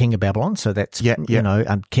symbolizing the king of Babylon, so that's,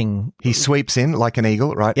 king... He sweeps in like an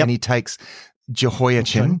eagle, right? Yep. And he takes...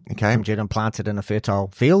 Jehoiachin, okay, from Judah, planted in a fertile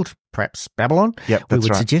field, perhaps Babylon. Yep, that's we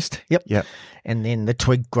would right. suggest. Yep. And then the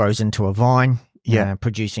twig grows into a vine,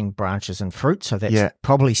 producing branches and fruit. So that's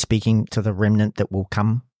probably speaking to the remnant that will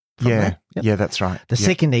come from that. Yep. Yeah, that's right. The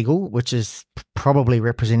second eagle, which is probably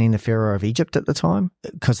representing the Pharaoh of Egypt at the time,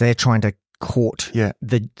 because they're trying to court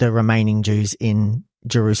the remaining Jews in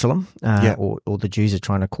Jerusalem, or the Jews are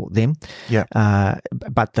trying to court them.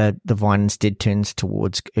 But the vine instead turns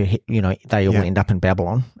towards, they all end up in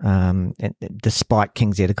Babylon. And despite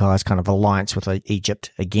King Zedekiah's kind of alliance with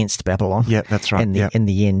Egypt against Babylon. Yeah, that's right. In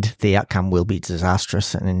the end, the outcome will be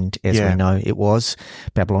disastrous. And as we know, it was.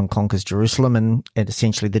 Babylon conquers Jerusalem, and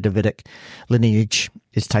essentially the Davidic lineage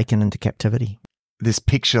is taken into captivity. This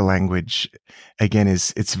picture language, again,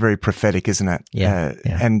 it's very prophetic, isn't it?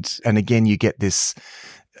 And again, you get this,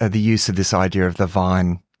 the use of this idea of the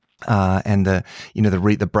vine, and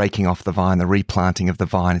the breaking off the vine, the replanting of the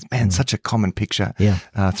vine. It's such a common picture,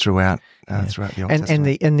 throughout the Old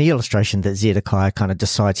Testament. And the illustration that Zedekiah kind of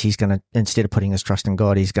decides he's going to, instead of putting his trust in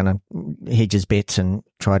God, he's going to hedge his bets and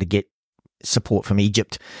try to get support from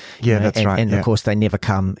Egypt. That's right. And of course they never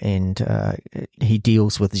come, and he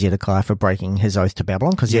deals with Zedekiah for breaking his oath to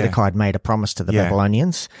Babylon, because Zedekiah had made a promise to the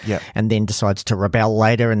Babylonians, and then decides to rebel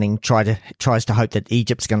later, and then tries to hope that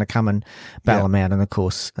Egypt's going to come and bail him out, and of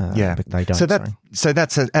course but they don't. So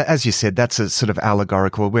that's as you said, that's a sort of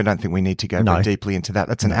allegorical. We don't think we need to go very deeply into that.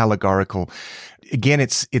 That's an allegorical. Again,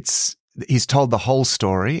 he's told the whole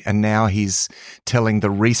story, and now he's telling the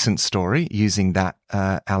recent story using that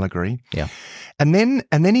allegory. And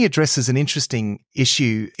then he addresses an interesting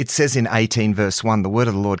issue. It says in 18 verse 1, the word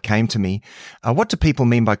of the Lord came to me. What do people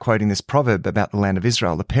mean by quoting this proverb about the land of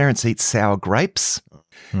Israel? The parents eat sour grapes,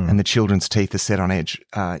 and the children's teeth are set on edge.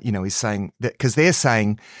 He's saying that because they're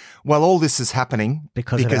saying, well, all this is happening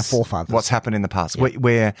because of our forefathers. What's happened in the past.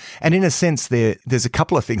 And in a sense, there's a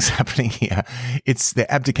couple of things happening here. It's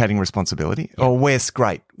they're abdicating responsibility, or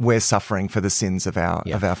we're suffering for the sins of our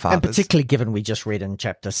fathers. And particularly given we just read in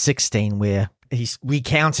chapter 16 where he's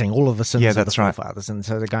recounting all of the sins of the forefathers, and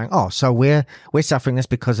so they're going, so we're suffering this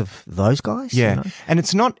because of those guys. And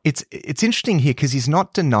it's interesting here because he's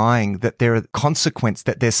not denying that there are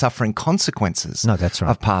that they're suffering consequences. No, that's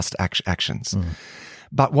right. Of past actions.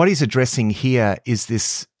 But what he's addressing here is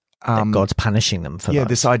this that God's punishing them for those.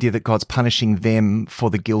 This idea that God's punishing them for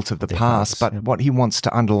the guilt of the past. But what he wants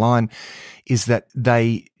to underline is that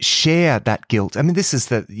they share that guilt. I mean, this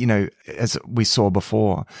is as we saw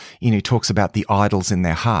before, he talks about the idols in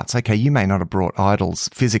their hearts. Okay, you may not have brought idols,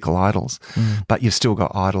 physical idols, but you've still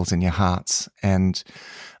got idols in your hearts. And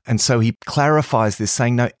so he clarifies this,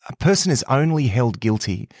 saying, no, a person is only held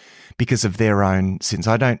guilty because of their own sins.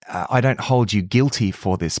 I don't hold you guilty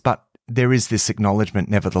for this, but there is this acknowledgement,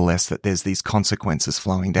 nevertheless, that there's these consequences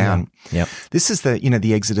flowing down. This is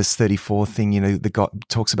the Exodus 34 thing. The God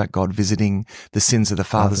talks about God visiting the sins of the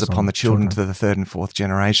fathers upon the children to the third and fourth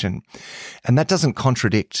generation, and that doesn't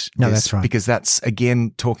contradict this, that's right, because that's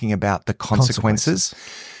again talking about the consequences.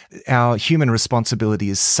 Our human responsibility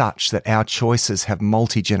is such that our choices have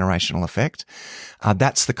multi-generational effect.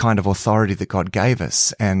 That's the kind of authority that God gave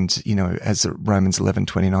us. And, as Romans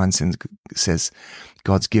 11:29 says,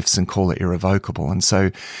 God's gifts and call are irrevocable. And so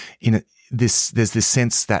there's this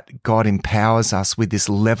sense that God empowers us with this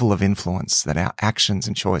level of influence, that our actions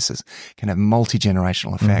and choices can have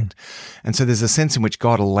multi-generational effect. And so there's a sense in which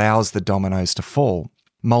God allows the dominoes to fall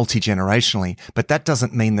multi-generationally, but that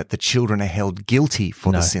doesn't mean that the children are held guilty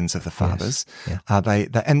for the sins of the fathers.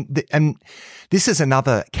 And this is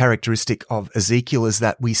another characteristic of Ezekiel, is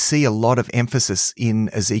that we see a lot of emphasis in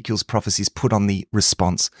Ezekiel's prophecies put on the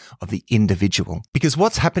response of the individual. Because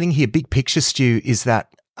what's happening here, big picture, Stu, is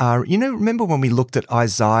that, remember when we looked at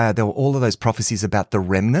Isaiah, there were all of those prophecies about the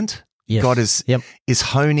remnant? Yes. God is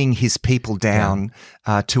honing his people down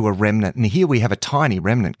to a remnant. And here we have a tiny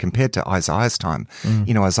remnant compared to Isaiah's time.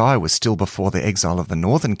 Isaiah was still before the exile of the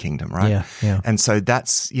northern kingdom, right? And so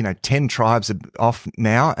that's, 10 tribes are off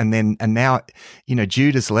now. And now,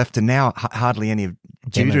 Judah's left, and now hardly any of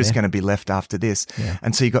Judah is going to be left after this.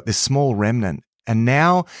 And so you've got this small remnant. And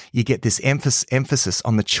now you get this emphasis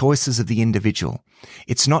on the choices of the individual.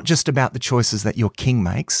 It's not just about the choices that your king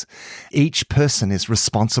makes. Each person is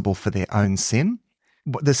responsible for their own sin.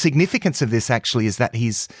 The significance of this actually is that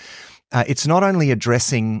it's not only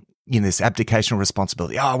addressing this abdication of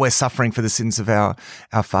responsibility. We're suffering for the sins of our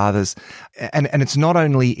fathers. And it's not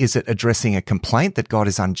only is it addressing a complaint that God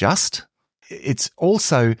is unjust, it's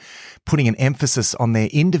also putting an emphasis on their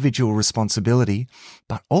individual responsibility,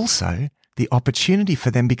 but also the opportunity for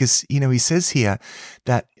them, because, he says here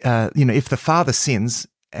that, if the father sins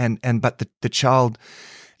but the child,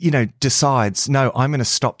 decides, no, I'm going to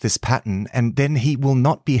stop this pattern, and then he will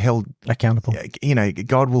not be held accountable.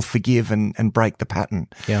 God will forgive and break the pattern.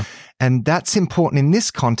 Yeah. And that's important in this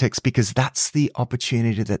context because that's the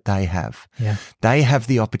opportunity that they have. Yeah. They have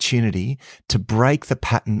the opportunity to break the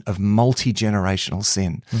pattern of multi-generational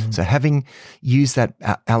sin. Mm-hmm. So having used that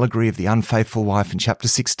allegory of the unfaithful wife in chapter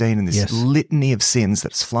 16 and this litany of sins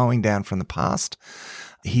that's flowing down from the past,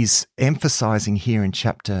 he's emphasizing here in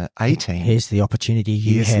chapter 18. Here's the opportunity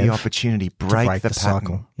you have. Here's the opportunity. Break the pattern.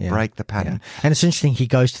 Cycle. Yeah. Break the pattern. Yeah. And it's interesting, he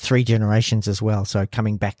goes to 3 generations as well. So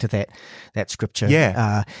coming back to that scripture,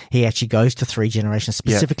 he actually goes to 3 generations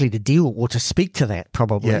specifically to deal or to speak to that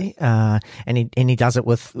probably. Yeah. And he does it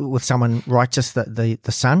with someone righteous, the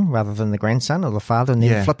son rather than the grandson or the father, and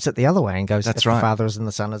then flips it the other way and goes, that's if right. the father isn't,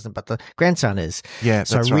 the son isn't, but the grandson is. Yeah,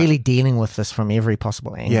 so really dealing with this from every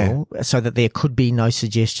possible angle so that there could be no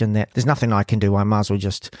suggestion that there's nothing I can do, I might as well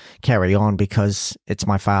just carry on because it's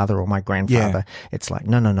my father or my grandfather. It's like,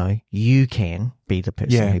 no, you can be the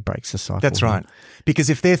person who breaks the cycle. That's right. Because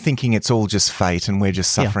if they're thinking it's all just fate and we're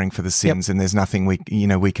just suffering for the sins and there's nothing we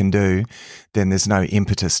can do, then there's no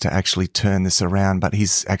impetus to actually turn this around. But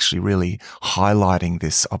he's actually really highlighting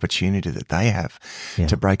this opportunity that they have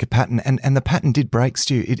to break a pattern. And the pattern did break,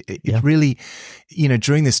 Stu. It really,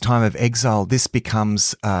 during this time of exile, this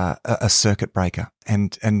becomes a circuit breaker.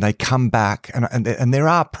 And they come back, and there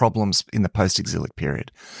are problems in the post-exilic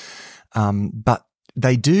period. But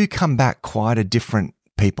they do come back quite a different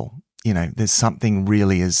people. There's something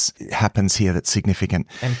really happens here that's significant.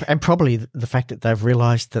 And probably the fact that they've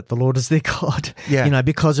realized that the Lord is their God,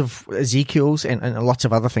 because of Ezekiel's and lots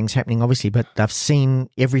of other things happening, obviously, but they've seen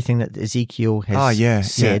everything that Ezekiel has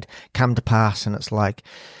said come to pass. And it's like,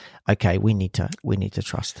 okay, we need to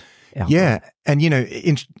trust our God. And,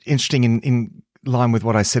 interesting in line with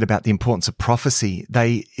what I said about the importance of prophecy,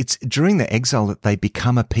 it's during the exile that they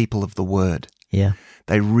become a people of the word. Yeah.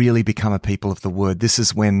 They really become a people of the word. This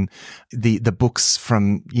is when the books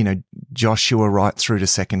from, Joshua right through to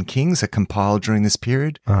 2 Kings are compiled during this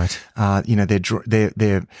period. Right.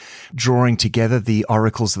 They're drawing together the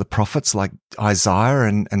oracles of the prophets like Isaiah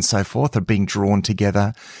and so forth are being drawn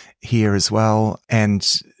together here as well.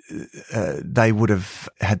 And they would have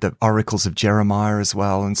had the oracles of Jeremiah as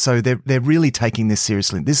well. And so they're really taking this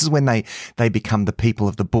seriously. This is when they become the people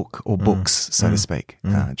of the book or books, so to speak,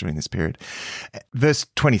 during this period. Verse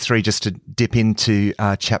 23, just to dip into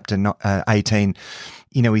chapter 18,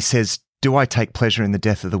 he says, "Do I take pleasure in the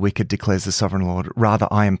death of the wicked, declares the sovereign Lord. Rather,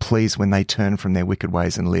 I am pleased when they turn from their wicked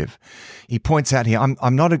ways and live." He points out here,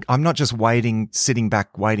 I'm not just sitting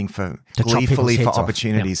back, waiting for gleefully for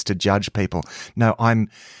opportunities to judge people. No,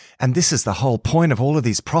 and this is the whole point of all of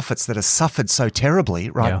these prophets that have suffered so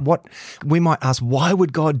terribly, right? Yeah. What we might ask, why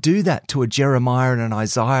would God do that to a Jeremiah and an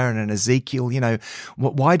Isaiah and an Ezekiel?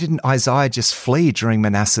 Why didn't Isaiah just flee during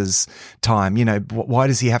Manasseh's time? Why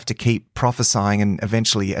does he have to keep prophesying? And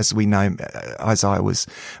eventually, as we know, Isaiah was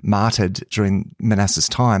martyred during Manasseh's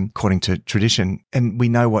time, according to tradition. And we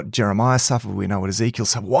know what Jeremiah suffered. We know what Ezekiel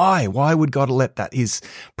suffered. Why? Why would God let his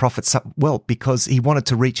prophets suffer? Well, because he wanted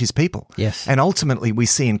to reach his people. Yes. And ultimately, we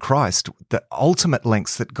see in Christ the ultimate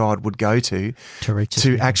lengths that God would go to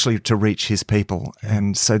reach his people. Yeah.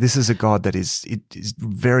 And so this is a God that is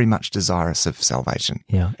very much desirous of salvation.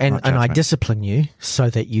 Yeah. And I discipline you so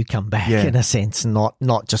that you come back in a sense, not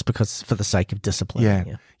just because for the sake of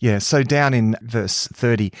discipline. Yeah. So down in verse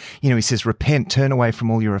 30, he says, "Repent, turn away from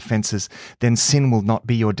all your offenses, then sin will not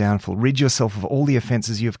be your downfall. Rid yourself of all the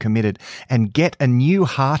offenses you have committed and get a new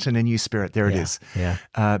heart and a new spirit." There it is.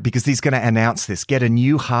 Yeah. Because he's going to announce this, get a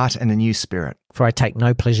new heart and a new spirit. "For I take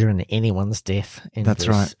no pleasure in anyone's death." That's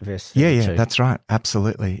right. Verse 32. Yeah, that's right.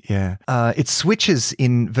 Absolutely. Yeah. It switches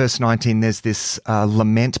in verse 19. There's this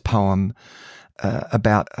lament poem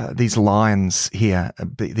about these lions here,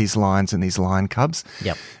 these lions and these lion cubs.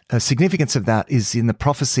 Yep. Significance of that is in the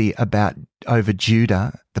prophecy over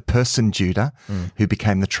Judah, the person Judah, who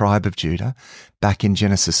became the tribe of Judah, back in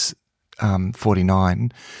Genesis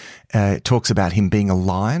 49. It talks about him being a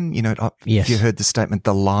lion. If you heard the statement,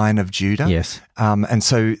 the Lion of Judah. Yes. And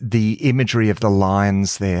so the imagery of the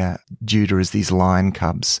lions there, Judah is these lion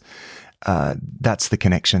cubs. That's the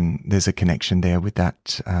connection. There's a connection there with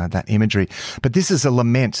that imagery. But this is a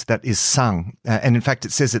lament that is sung. And in fact,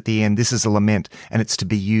 it says at the end, this is a lament and it's to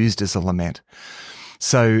be used as a lament.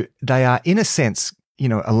 So they are, in a sense,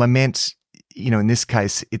 a lament, in this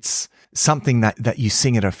case, it's something that you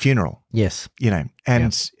sing at a funeral. Yes.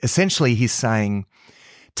 Essentially he's saying,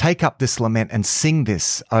 take up this lament and sing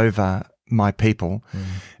this over my people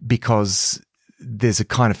because there's a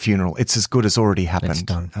kind of funeral. It's as good as already happened. It's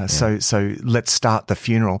done. So let's start the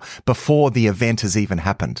funeral before the event has even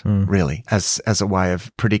happened, really, as a way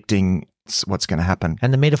of predicting what's going to happen.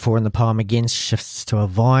 And the metaphor in the poem again shifts to a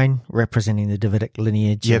vine representing the Davidic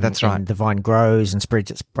lineage. Yeah, that's right. And the vine grows and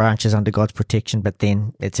spreads its branches under God's protection, but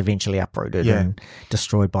then it's eventually uprooted and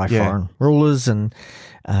destroyed by foreign rulers, and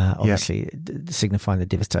obviously signifying the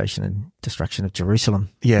devastation and destruction of Jerusalem.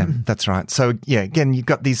 Yeah, that's right. So again, you've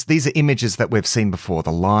got these are images that we've seen before,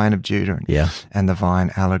 the Lion of Judah and the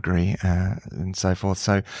vine allegory and so forth.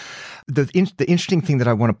 So the interesting thing that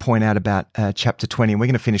I want to point out about chapter 20, and we're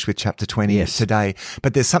going to finish with chapter 20 today,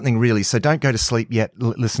 but there's something really, so don't go to sleep yet,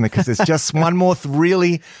 listener, because there's just one more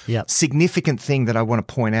really significant thing that I want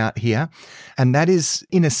to point out here, and that is,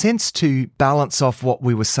 in a sense, to balance off what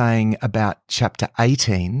we were saying about chapter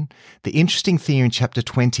 18. The interesting thing in chapter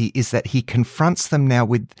 20 is that he confronts them now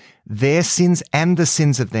with their sins and the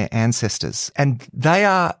sins of their ancestors, and they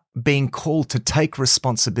are being called to take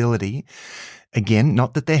responsibility. Again,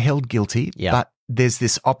 not that they're held guilty, but there's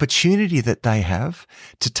this opportunity that they have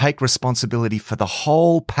to take responsibility for the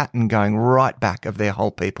whole pattern going right back of their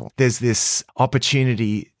whole people. There's this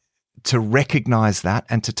opportunity to recognize that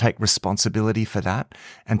and to take responsibility for that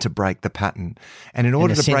and to break the pattern. And in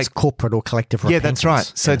order to break corporate or collective repentance. Yeah, that's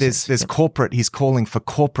right. So there's corporate, he's calling for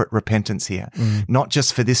corporate repentance here, not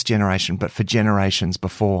just for this generation, but for generations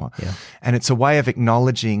before. Yeah. And it's a way of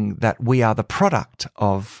acknowledging that we are the product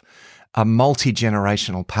of a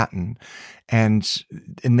multi-generational pattern. And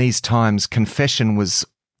in these times, confession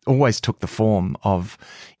always took the form of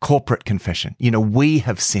corporate confession. You know, we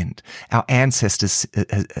have sinned. Our ancestors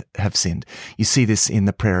have sinned. You see this in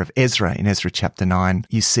the prayer of Ezra, in Ezra chapter 9.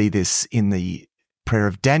 You see this in the prayer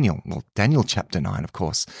of Daniel. Well, Daniel chapter 9, of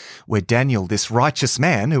course, where Daniel, this righteous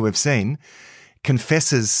man who we've seen,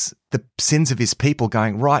 confesses the sins of his people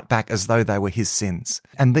going right back as though they were his sins.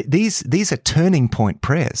 And these are turning point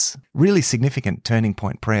prayers, really significant turning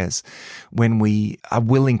point prayers, when we are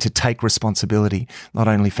willing to take responsibility, not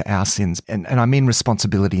only for our sins, and I mean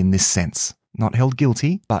responsibility in this sense, not held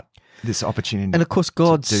guilty, but this opportunity. And of course,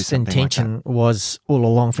 God's intention was all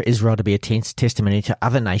along for Israel to be a testimony to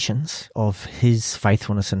other nations of his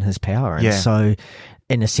faithfulness and his power. And so,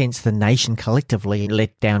 in a sense, the nation collectively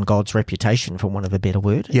let down God's reputation, for want of a better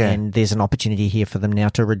word. Yeah. And there's an opportunity here for them now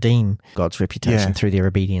to redeem God's reputation through their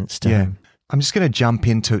obedience to him. I'm just going to jump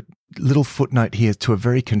into a little footnote here to a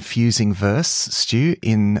very confusing verse, Stu,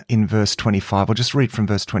 in verse 25. I'll just read from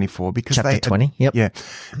verse 24. Because Chapter 20,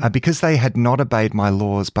 because they had not obeyed my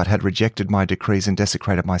laws, but had rejected my decrees and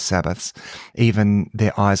desecrated my Sabbaths, even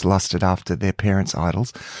their eyes lusted after their parents'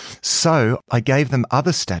 idols. So I gave them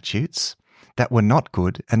other statutes that were not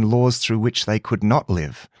good, and laws through which they could not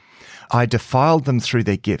live. I defiled them through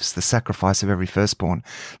their gifts, the sacrifice of every firstborn,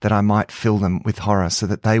 that I might fill them with horror, so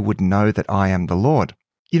that they would know that I am the Lord.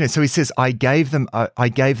 You know, so he says, I gave them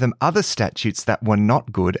other statutes that were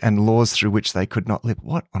not good, and laws through which they could not live.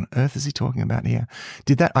 What on earth is he talking about here?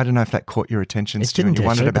 I don't know if that caught your attention, Stu, and you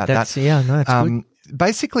wondered about that. Yeah, no, it's good.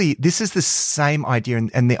 Basically, this is the same idea,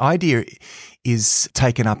 and the idea is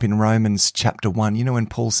taken up in Romans chapter 1. You know, when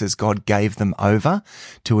Paul says God gave them over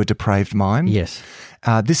to a depraved mind? Yes.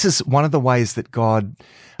 This is one of the ways that God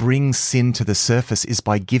brings sin to the surface, is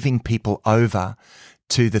by giving people over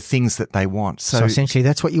to the things that they want. So essentially,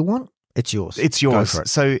 that's what you want? It's yours. It's yours. Go for it.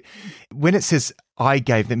 So when it says I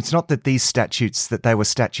gave them, it's not that these statutes, that they were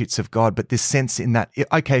statutes of God, but this sense in that,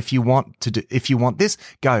 okay, if you want this,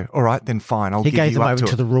 go. All right, then fine. I'll give you up to it. He gave them over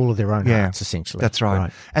to the rule of their own hearts, essentially. That's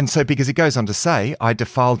right. And so, because it goes on to say, I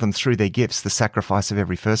defiled them through their gifts, the sacrifice of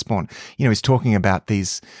every firstborn. You know, he's talking about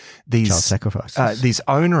these child sacrifices, these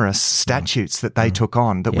onerous statutes that they took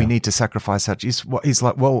on, that we need to sacrifice. He's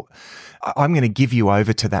like, well, I'm going to give you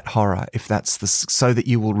over to that horror, if that's so that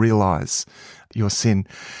you will realize your sin.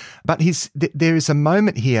 But there is a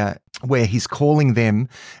moment here where he's calling them,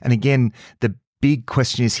 and again, the big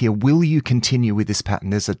question is here, will you continue with this pattern?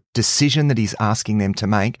 There's a decision that he's asking them to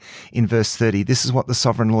make in verse 30. This is what the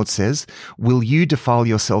sovereign Lord says. Will you defile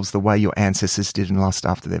yourselves the way your ancestors did and lust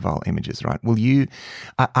after their vile images, right?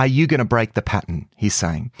 Are you going to break the pattern? He's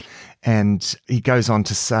saying. And he goes on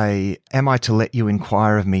to say, am I to let you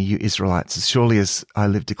inquire of me, you Israelites? As surely as I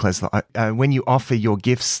live, declares the Lord. When you offer your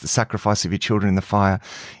gifts, the sacrifice of your children in the fire,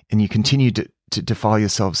 and you continue to defile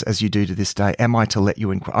yourselves as you do to this day, am I to let you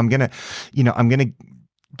inquire? I'm going to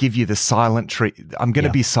give you the silent treat. I'm going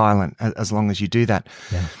to be silent as long as you do that.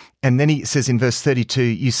 Yeah. And then he says in verse 32,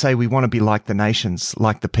 you say we want to be like the nations,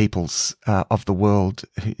 like the peoples of the world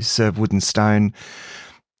who serve wood and stone.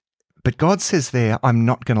 But God says there, I'm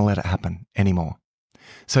not going to let it happen anymore.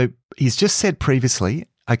 So he's just said previously,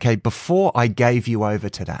 Okay, before I gave you over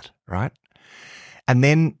to that, right? And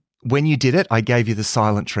then when you did it, I gave you the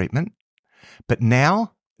silent treatment. But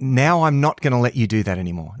now I'm not going to let you do that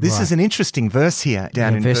anymore. This is an interesting verse here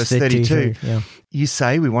down in verse 32. Yeah. You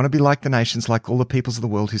say, we want to be like the nations, like all the peoples of the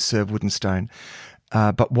world who serve wood and stone.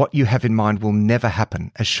 But what you have in mind will never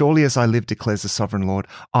happen. As surely as I live, declares the sovereign Lord,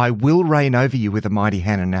 I will reign over you with a mighty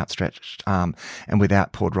hand and an outstretched arm and with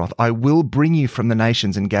outpoured wrath. I will bring you from the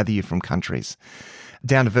nations and gather you from countries.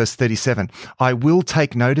 Down to verse 37, I will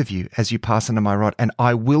take note of you as you pass under my rod, and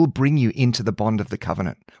I will bring you into the bond of the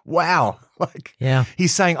covenant. Wow.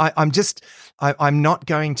 He's saying, I'm not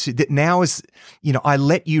going to, that now is, I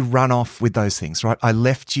let you run off with those things, right? I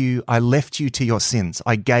left you to your sins.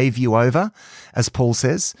 I gave you over, as Paul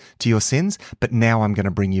says, to your sins, but now I'm going to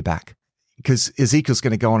bring you back. Because Ezekiel's going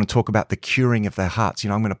to go on and talk about the curing of their hearts.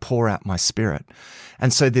 I'm going to pour out my spirit.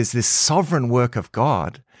 And so there's this sovereign work of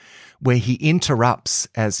God where he interrupts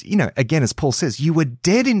as Paul says, you were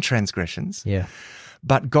dead in transgressions. Yeah.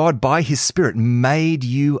 But God, by his Spirit, made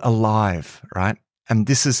you alive, right? And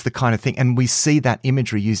this is the kind of thing. And we see that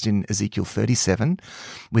imagery used in Ezekiel 37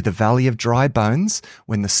 with the valley of dry bones.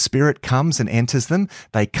 When the Spirit comes and enters them,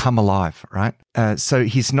 they come alive, right? So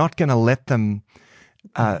he's not going to let them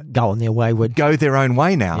go on their wayward, go their own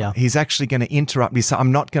way now. Yeah. He's actually going to interrupt me. So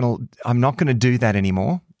I'm not going to do that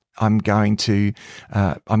anymore. I'm going to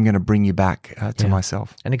bring you back to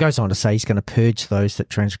myself. And it goes on to say he's going to purge those that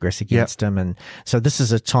transgress against him. And so this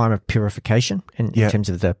is a time of purification in terms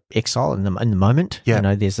of the exile in the moment.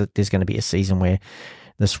 Yeah. There's going to be a season where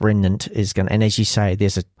this remnant is going to, and as you say,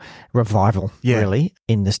 there's a revival really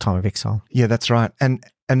in this time of exile. Yeah, that's right. And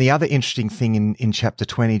the other interesting thing in chapter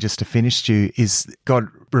 20, just to finish, Stu, is God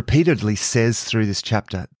repeatedly says through this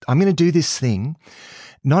chapter, I'm going to do this thing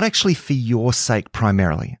not actually for your sake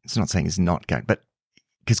primarily. It's not saying he's not going, but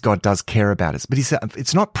because God does care about us. But he said,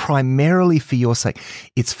 it's not primarily for your sake.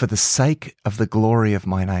 It's for the sake of the glory of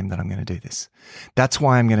my name that I'm going to do this. That's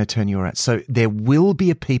why I'm going to turn you around. So there will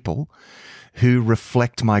be a people who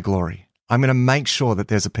reflect my glory. I'm going to make sure that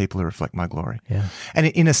there's a people who reflect my glory. Yeah. And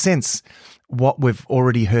in a sense, what we've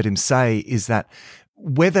already heard him say is that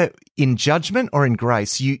whether in judgment or in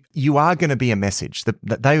grace, you are going to be a message.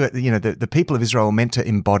 The people of Israel were meant to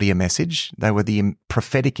embody a message. They were the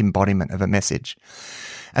prophetic embodiment of a message.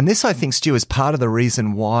 And this, I think, Stu, is part of the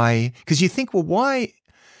reason why, because you think, well, why,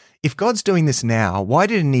 if God's doing this now, why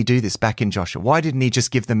didn't he do this back in Joshua? Why didn't he just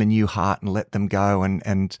give them a new heart and let them go?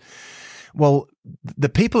 And well, the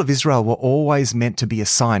people of Israel were always meant to be a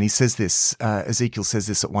sign. He says this, Ezekiel says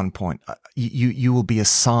this at one point, you will be a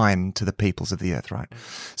sign to the peoples of the earth, right?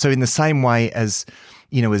 So in the same way as,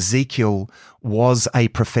 Ezekiel was a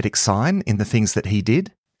prophetic sign in the things that he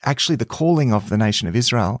did, actually the calling of the nation of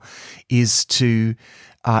Israel is to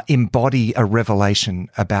embody a revelation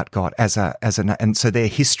about God and so their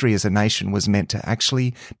history as a nation was meant to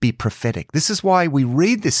actually be prophetic. This is why we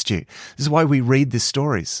read this, Stu. This is why we read these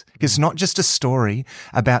stories. It's not just a story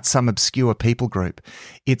about some obscure people group.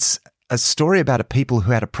 It's a story about a people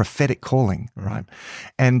who had a prophetic calling, right?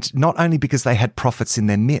 And not only because they had prophets in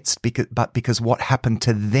their midst, but because what happened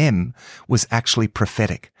to them was actually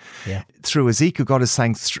prophetic. Yeah. Through Ezekiel, God is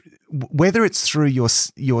saying, whether it's through your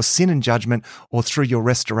sin and judgment or through your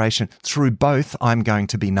restoration, through both, I'm going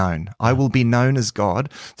to be known. I will be known as God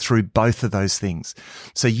through both of those things.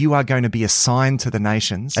 So you are going to be a sign to the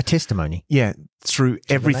nations. A testimony. Yeah, through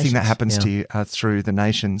everything that happens to you through the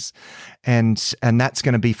nations. And that's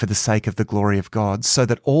going to be for the sake of the glory of God, so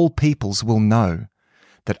that all peoples will know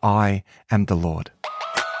that I am the Lord.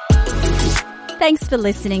 Thanks for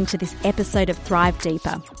listening to this episode of Thrive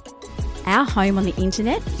Deeper. Our home on the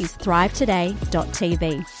internet is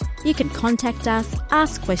thrivetoday.tv. You can contact us,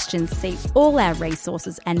 ask questions, see all our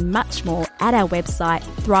resources and much more at our website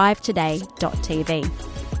thrivetoday.tv.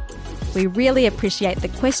 We really appreciate the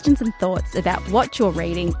questions and thoughts about what you're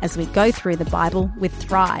reading as we go through the Bible with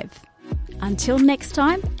Thrive. Until next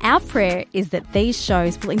time, our prayer is that these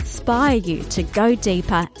shows will inspire you to go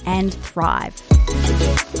deeper and thrive.